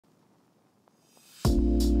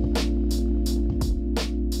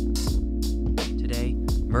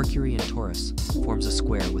Mercury in Taurus forms a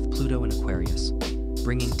square with Pluto in Aquarius,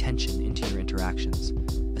 bringing tension into your interactions,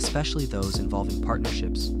 especially those involving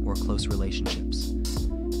partnerships or close relationships.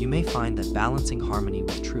 You may find that balancing harmony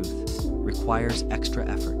with truth requires extra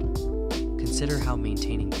effort. Consider how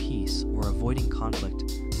maintaining peace or avoiding conflict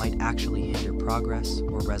might actually hinder your progress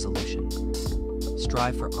or resolution.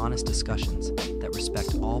 Strive for honest discussions that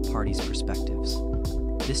respect all parties' perspectives.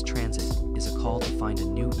 This transit is a call to find a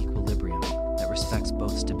new equilibrium that respects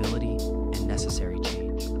both stability and necessary change.